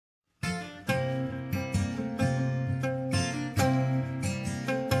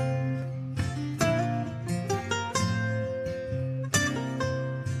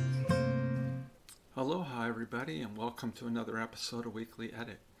Aloha everybody, and welcome to another episode of Weekly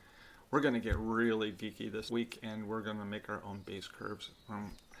Edit. We're going to get really geeky this week and we're going to make our own basecurves.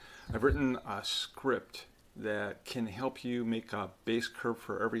 I've written a script that can help you make a base curve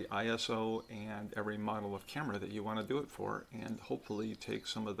for every ISO and every model of camera that you want to do it for, and hopefully take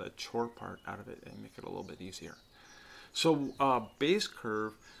some of the chore part out of it and make it a little bit easier. So base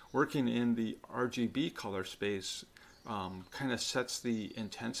curve, working in the RGB color space, kind of sets the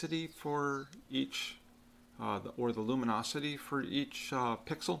intensity for each, or the luminosity for each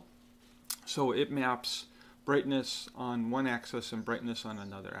pixel. So it maps brightness on one axis and brightness on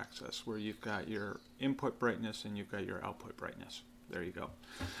another axis, where you've got your input brightness and you've got your output brightness. There you go.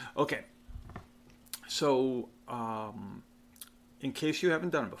 Okay, so in case you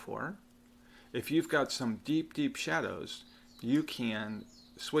haven't done it before, if you've got some deep shadows, you can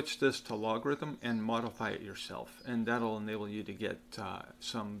switch this to logarithm and modify it yourself, and that'll enable you to get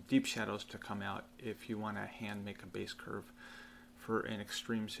some deep shadows to come out if you want to hand make a base curve for an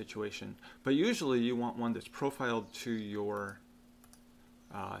extreme situation. But usually you want one that's profiled to your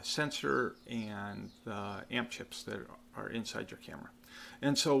sensor and the amp chips that are inside your camera.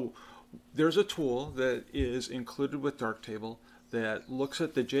 And so there's a tool that is included with Darktable that looks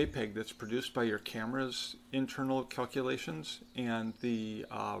at the JPEG that's produced by your camera's internal calculations and the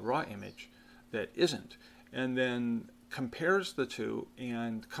raw image that isn't, and then compares the two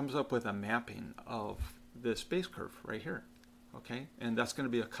and comes up with a mapping of this base curve right here. Okay, and that's going to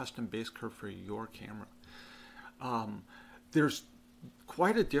be a custom base curve for your camera. There's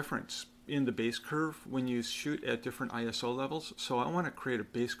quite a difference in the base curve when you shoot at different ISO levels, so I want to create a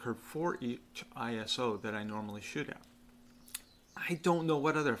base curve for each ISO that I normally shoot at. I don't know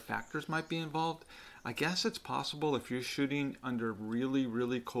what other factors might be involved. I guess it's possible if you're shooting under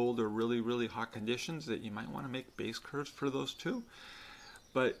really cold or really hot conditions that you might want to make base curves for those too,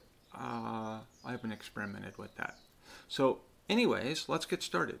 but I haven't experimented with that. So anyways, let's get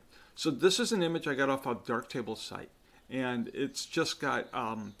started. So this is an image I got off of Darktable's site, and it's just got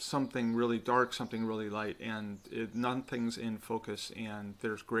something really dark, something really light, and nothing's in focus, and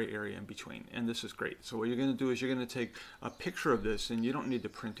there's gray area in between, and this is great. So what you're going to do is you're going to take a picture of this, and you don't need to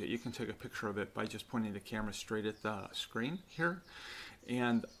print it. You can take a picture of it by just pointing the camera straight at the screen here,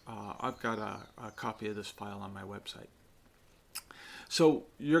 and I've got a copy of this file on my website. So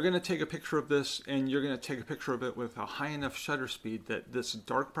you're going to take a picture of this, and you're going to take a picture of it with a high enough shutter speed that this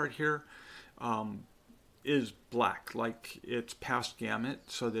dark part here is black, like it's past gamut,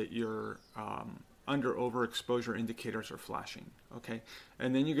 so that your under overexposure indicators are flashing. Okay,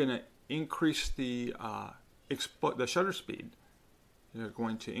 and then you're going to increase the shutter speed. You're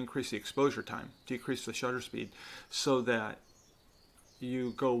going to increase the exposure time, decrease the shutter speed, so that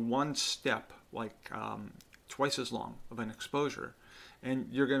you go one step, like twice as long of an exposure, and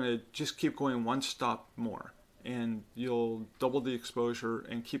you're going to just keep going one stop more, and you'll double the exposure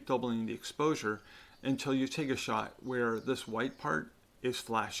and keep doubling the exposure until you take a shot where this white part is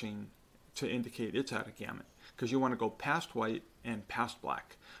flashing to indicate it's out of gamut, because you want to go past white and past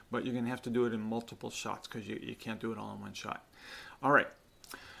black, but you're going to have to do it in multiple shots because you can't do it all in one shot. All right,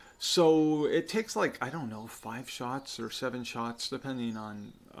 so it takes, like, I don't know, 5 shots or 7 shots depending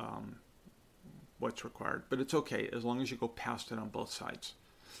on what's required, but it's okay as long as you go past it on both sides.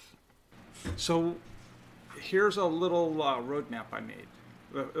 So here's a little roadmap I made.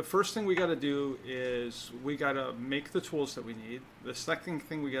 The first thing we got to do is we got to make the tools that we need. The second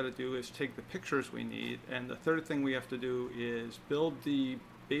thing we got to do is take the pictures we need, and the third thing we have to do is build the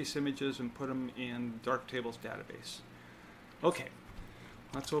base images and put them in Darktable's database. Okay,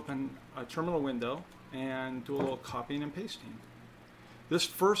 let's open a terminal window and do a little copying and pasting. This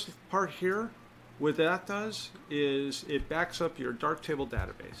first part here, what that does is it backs up your Darktable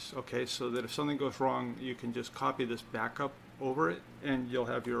database, okay, so that if something goes wrong, you can just copy this backup over it and you'll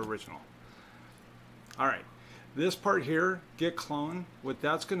have your original. All right, this part here, git clone, what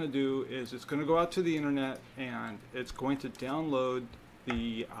that's going to do is it's going to go out to the internet and it's going to download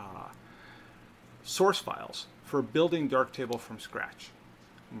the source files for building Darktable from scratch.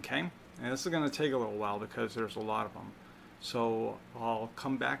 Okay, and this is going to take a little while because there's a lot of them. So I'll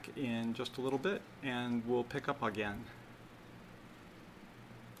come back in just a little bit and we'll pick up again.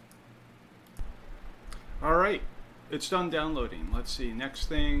 All right, it's done downloading. Let's see, next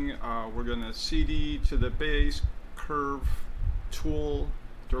thing, we're going to CD to the base curve tool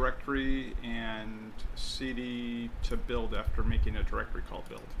directory and CD to build after making a directory called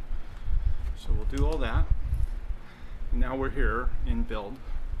build. So we'll do all that. Now we're here in build.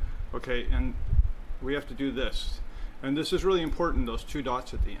 Okay, and we have to do this. And this is really important, those 2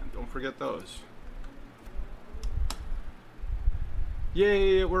 dots at the end. Don't forget those.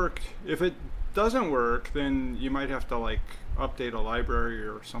 Yay, it worked. If it doesn't work, then you might have to like update a library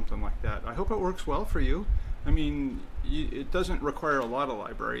or something like that. I hope it works well for you. I mean, it doesn't require a lot of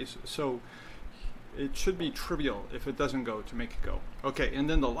libraries, so it should be trivial if it doesn't go to make it go. Okay, and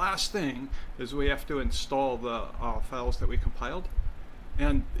then the last thing is we have to install the files that we compiled.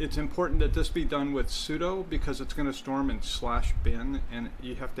 And it's important that this be done with sudo because it's going to store them in /bin, and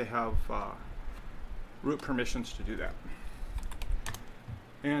you have to have root permissions to do that.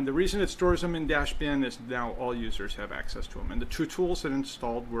 And the reason it stores them in -bin is now all users have access to them. And the two tools that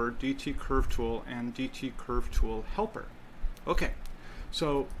installed were dtcurveTool and dtcurveTool helper. Okay,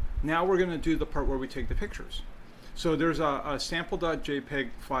 so now we're going to do the part where we take the pictures. So there's a sample.jpg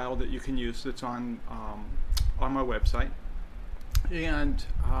file that you can use that's on my website. And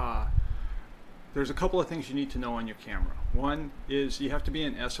there's a couple of things you need to know on your camera. One is you have to be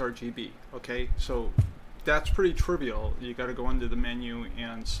in sRGB, okay? So that's pretty trivial. You got to go into the menu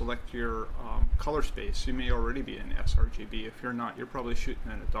and select your color space. You may already be in sRGB. If you're not, you're probably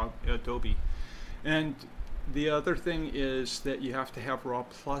shooting in Adobe. And the other thing is that you have to have RAW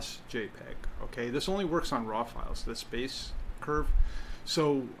plus JPEG, okay? This only works on RAW files, this Basecurve.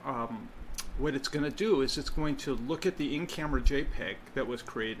 So what it's going to do is it's going to look at the in-camera JPEG that was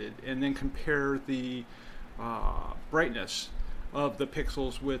created and then compare the brightness of the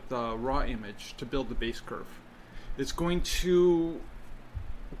pixels with the raw image to build the Basecurve. It's going to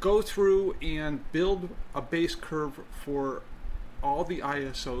go through and build a Basecurve for all the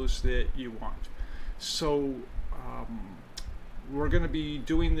ISOs that you want. So we're going to be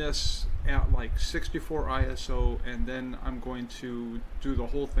doing this at like 64 ISO, and then I'm going to do the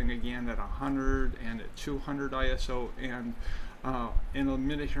whole thing again at 100 and at 200 ISO. And in a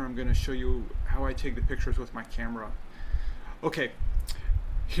minute here I'm going to show you how I take the pictures with my camera. Okay,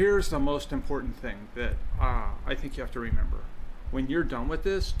 here's the most important thing that I think you have to remember. When you're done with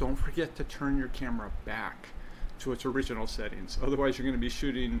this, don't forget to turn your camera back to its original settings. Otherwise you're going to be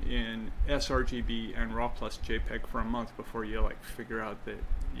shooting in sRGB and RAW plus JPEG for a month before you like figure out that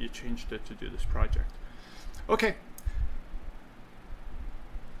you changed it to do this project. Okay.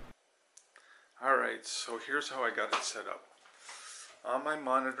 Alright, so here's how I got it set up. On my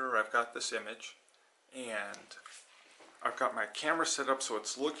monitor I've got this image, and I've got my camera set up so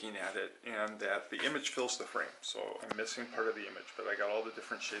it's looking at it and that the image fills the frame. So I'm missing part of the image, but I got all the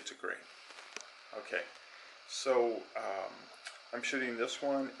different shades of gray. Okay. So I'm shooting this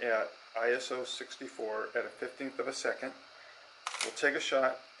one at ISO 64 at a 15th of a second. We'll take a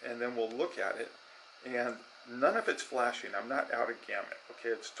shot and then we'll look at it, and none of it's flashing. I'm not out of gamut. Okay,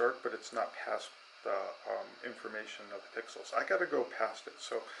 it's dark, but it's not past the information of the pixels. I got to go past it.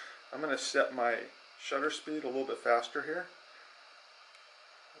 So I'm going to set my shutter speed a little bit faster here.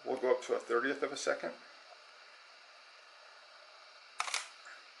 We'll go up to a 30th of a second.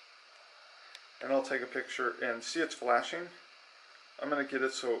 And I'll take a picture and see it's flashing. I'm going to get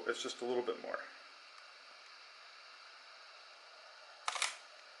it so it's just a little bit more.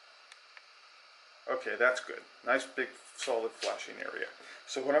 Okay, that's good. Nice big solid flashing area.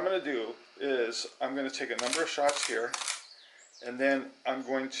 So what I'm going to do is I'm going to take a number of shots here, and then I'm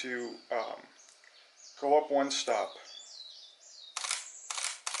going to go up one stop,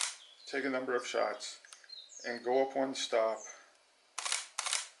 take a number of shots, and go up one stop,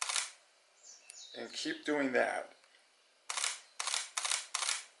 and keep doing that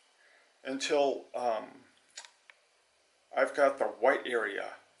until I've got the white area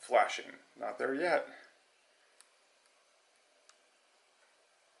flashing. Not there yet.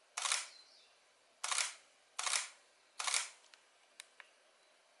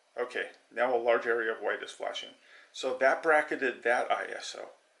 Okay, now a large area of white is flashing. So that bracketed that ISO.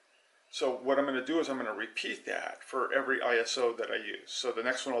 So what I'm going to do is I'm going to repeat that for every ISO that I use. So the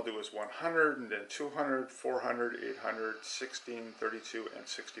next one I'll do is 100, and then 200, 400, 800, 16, 32, and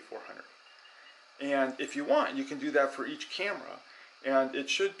 6400. And if you want, you can do that for each camera. And it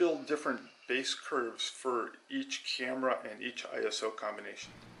should build different Basecurves for each camera and each ISO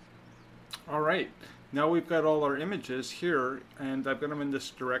combination. All right, now we've got all our images here, and I've got them in this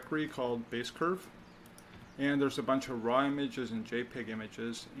directory called Basecurve. And there's a bunch of raw images and JPEG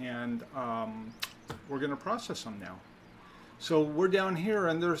images, and we're going to process them now. So we're down here,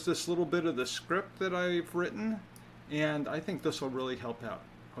 and there's this little bit of the script that I've written, and I think this will really help out.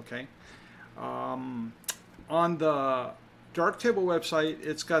 Okay, on the Darktable website,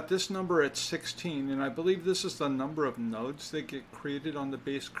 it's got this number at 16, and I believe this is the number of nodes that get created on the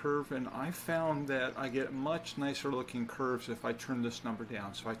Basecurve, and I found that I get much nicer looking curves if I turn this number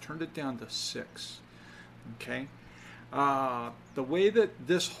down. So I turned it down to 6. Okay, the way that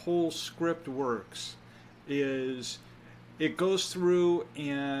this whole script works is it goes through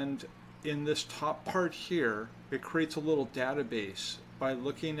and in this top part here, it creates a little database by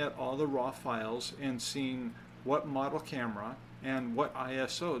looking at all the raw files and seeing what model camera and what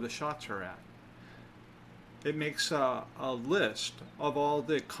ISO the shots are at. It makes a list of all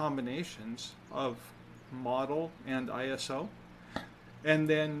the combinations of model and ISO, and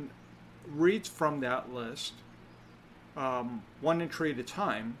then reads from that list one entry at a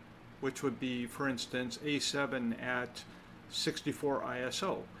time, which would be, for instance, A7 at 64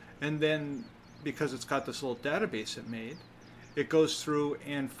 ISO. And then, because it's got this little database it made, it goes through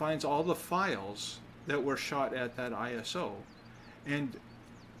and finds all the files that were shot at that ISO and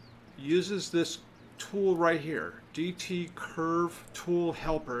uses this tool right here, DT Curve Tool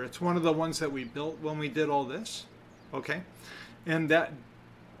Helper. It's one of the ones that we built when we did all this, okay? And that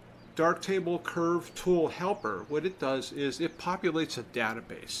Darktable Curve Tool Helper, what it does is it populates a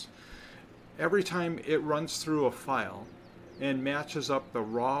database. Every time it runs through a file and matches up the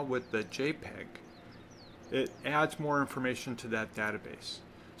RAW with the JPEG, it adds more information to that database.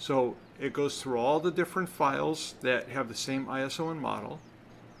 So it goes through all the different files that have the same ISO and model,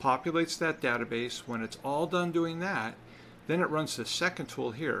 populates that database. When it's all done doing that, then it runs the second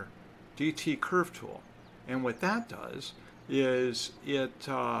tool here, DT Curve Tool. And what that does is it,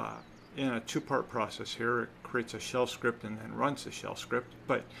 in a two-part process here, it creates a shell script and then runs the shell script.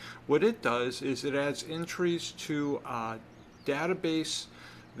 But what it does is it adds entries to a database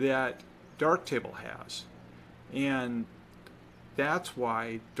that Darktable has. And that's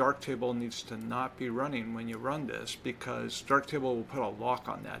why Darktable needs to not be running when you run this, because Darktable will put a lock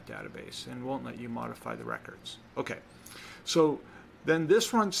on that database and won't let you modify the records. Okay, so then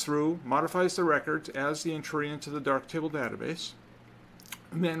this runs through, modifies the records, adds the entry into the Darktable database,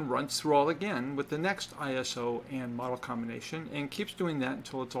 and then runs through all again with the next ISO and model combination and keeps doing that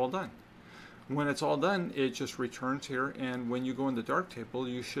until it's all done. When it's all done, it just returns here, and when you go into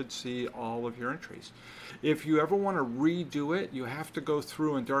Darktable, you should see all of your entries. If you ever want to redo it, you have to go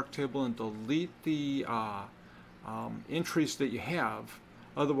through in Darktable and delete the entries that you have.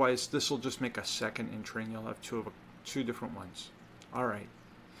 Otherwise, this will just make a second entry, and you'll have two different ones. All right.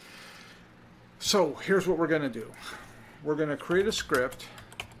 So here's what we're going to do. We're going to create a script,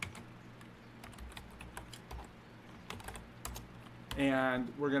 and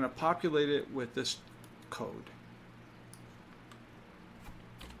we're going to populate it with this code.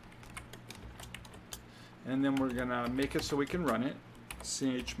 And then we're going to make it so we can run it.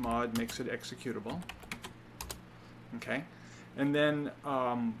 chmod makes it executable. Okay. And then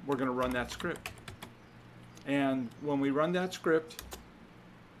we're going to run that script. And when we run that script,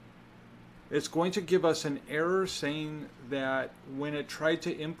 it's going to give us an error saying that when it tried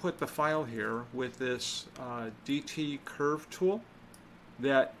to input the file here with this DT Curve tool,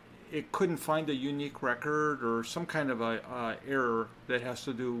 that it couldn't find a unique record or some kind of a error that has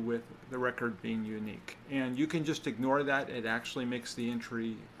to do with the record being unique. And you can just ignore that. It actually makes the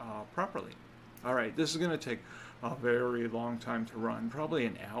entry properly. All right, this is going to take a very long time to run, probably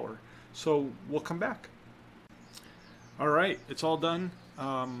an hour. So we'll come back. All right, it's all done.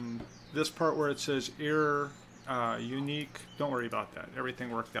 This part where it says error unique, don't worry about that.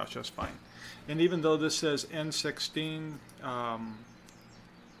 Everything worked out just fine. And even though this says N16,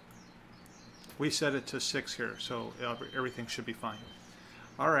 we set it to 6 here, so everything should be fine.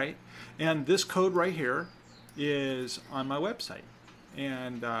 All right, and this code right here is on my website,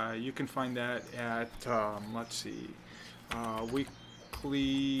 and you can find that at let's see,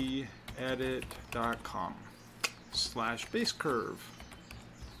 weeklyedit.com/basecurve.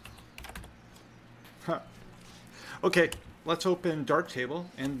 Okay, let's open Darktable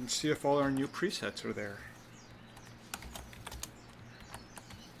and see if all our new presets are there.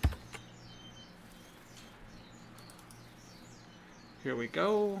 Here we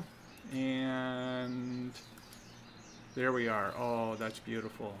go, and there we are. Oh, that's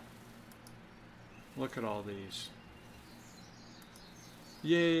beautiful. Look at all these.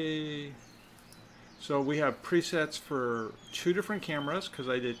 Yay! So we have presets for 2 different cameras, because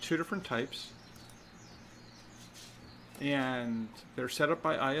I did 2 different types. And they're set up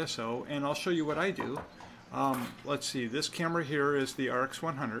by ISO, and I'll show you what I do. Let's see, this camera here is the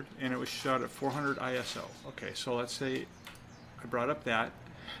RX100, and it was shot at 400 ISO. Okay, so let's say I brought up that.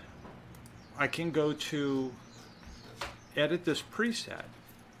 I can go to edit this preset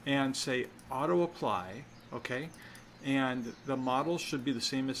and say auto apply, okay? And the model should be the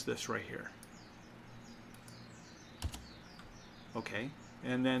same as this right here. Okay,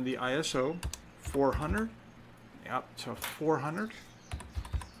 and then the ISO 400, up to 400.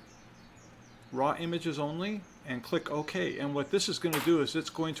 Raw images only, and click OK. And what this is going to do is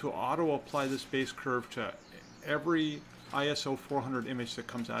it's going to auto apply this base curve to every ISO 400 image that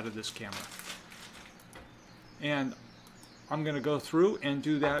comes out of this camera. And I'm going to go through and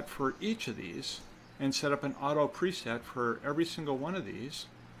do that for each of these and set up an auto preset for every single one of these.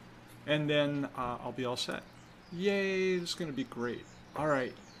 And then I'll be all set. Yay, this is going to be great. All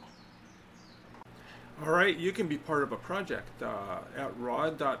right. All right, you can be part of a project at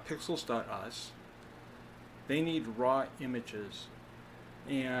raw.pixels.us. They need raw images,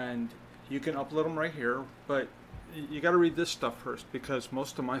 and you can upload them right here, but you got to read this stuff first because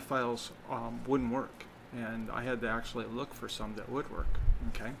most of my files wouldn't work, and I had to actually look for some that would work.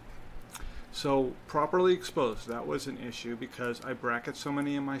 Okay, so properly exposed, that was an issue because I bracket so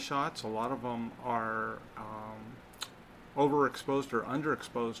many of my shots. A lot of them are overexposed or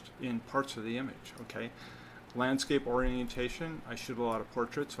underexposed in parts of the image. Okay, landscape orientation, I shoot a lot of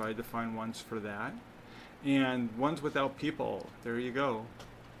portraits, so I had to find ones for that. And ones without people, there you go.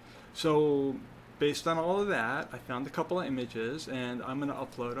 So based on all of that, I found a couple of images and I'm going to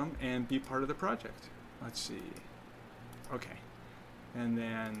upload them and be part of the project. Let's see. Okay, and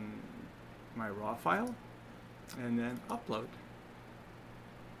then my raw file, and then upload.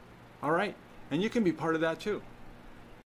 All right, and you can be part of that too.